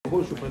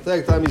Hu should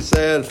protect Am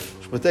Yisrael,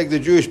 should protect the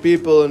Jewish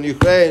people in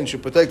Ukraine,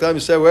 should protect Am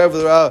Yisrael wherever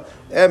they are.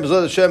 And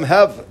Bezrat Hashem,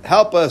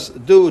 help us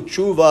do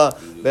tshuva,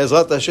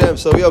 Bezrat Hashem.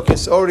 So we can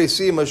already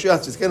see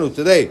Mashiach Tzidkenu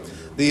today.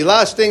 The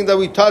last thing that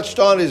we touched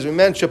on is we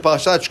mentioned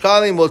Parashat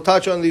Shkalim. We'll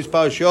touch on these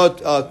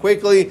parashot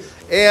quickly,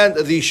 and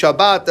the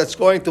Shabbat that's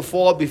going to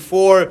fall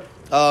before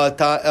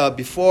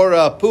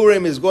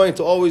Purim is going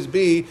to always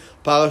be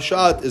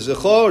Parashat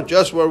Zechor,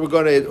 just where we're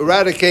going to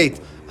eradicate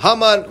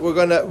Haman.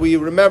 We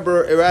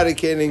remember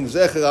eradicating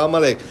Zecher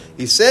Amalek.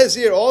 He says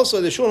here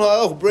also the Shulchan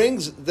Aruch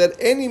brings that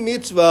any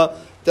mitzvah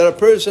that a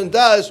person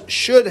does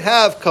should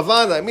have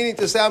kavanah, meaning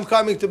to say, I'm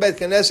coming to Beit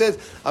Knesset,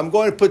 I'm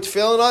going to put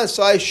tefillin on,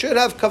 so I should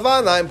have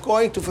kavanah. I'm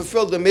going to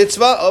fulfill the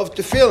mitzvah of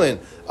tefillin.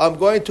 I'm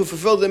going to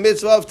fulfill the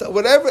mitzvah of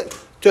whatever,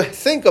 to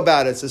think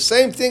about it. It's the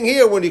same thing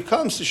here when it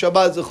comes to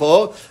Shabbat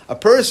Zechor. A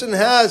person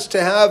has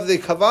to have the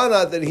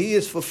kavanah that he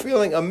is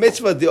fulfilling a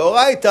mitzvah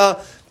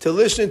d'oraita, to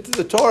listen to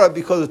the Torah,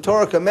 because the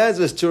Torah commands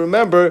us to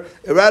remember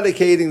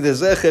eradicating the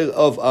Zecher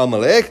of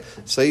Amalek.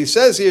 So he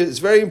says here, it's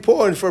very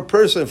important for a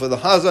person, for the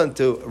Hazan,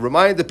 to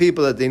remind the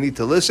people that they need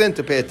to listen,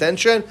 to pay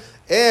attention,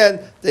 and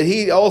that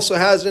he also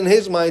has in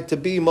his mind to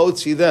be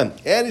motzi them.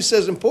 And he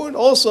says important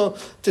also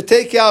to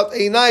take out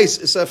a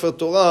nice Sefer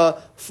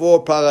Torah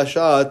for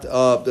Parashat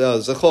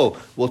Zechor.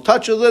 We'll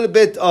touch a little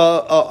bit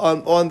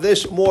on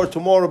this more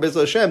tomorrow,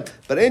 B'ezras Hashem.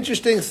 But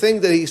interesting thing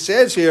that he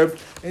says here,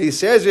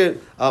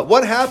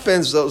 what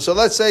happens, so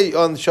let's say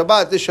on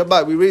Shabbat, this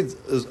Shabbat, we read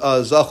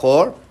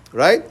Zechor,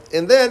 right?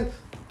 And then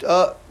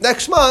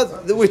next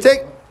month, we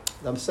take,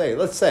 I'm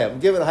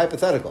giving a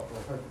hypothetical.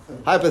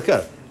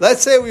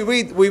 Let's say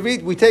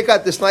we take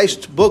out this nice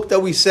book that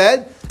we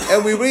said,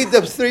 and we read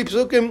the 3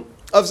 psukim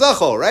of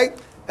Zechor, right?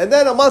 And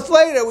then a month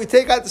later, we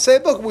take out the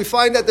same book, and we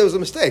find that there was a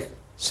mistake.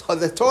 So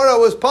the Torah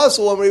was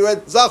puzzled when we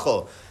read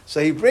Zechor.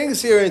 So he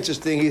brings here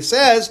interesting. He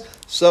says,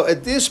 so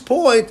at this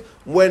point,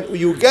 when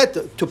you get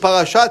to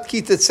Parashat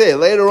Ki Tetzeh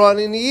later on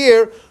in the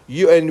year,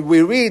 and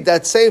we read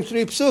that same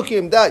 3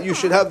 psukim, that you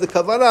should have the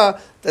kavanah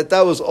that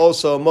was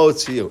also a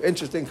motzi you.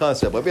 Interesting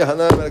concept. Rabbi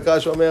Hanan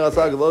Melekash Omer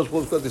Atzar Gedosh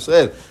Baruch Hu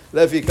Yisrael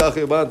Lefi Kach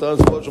Yiban Taran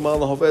Tzvot Shemar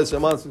Lahofetz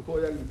Sheman Tzidko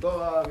Yagid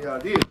Torah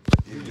Yadir.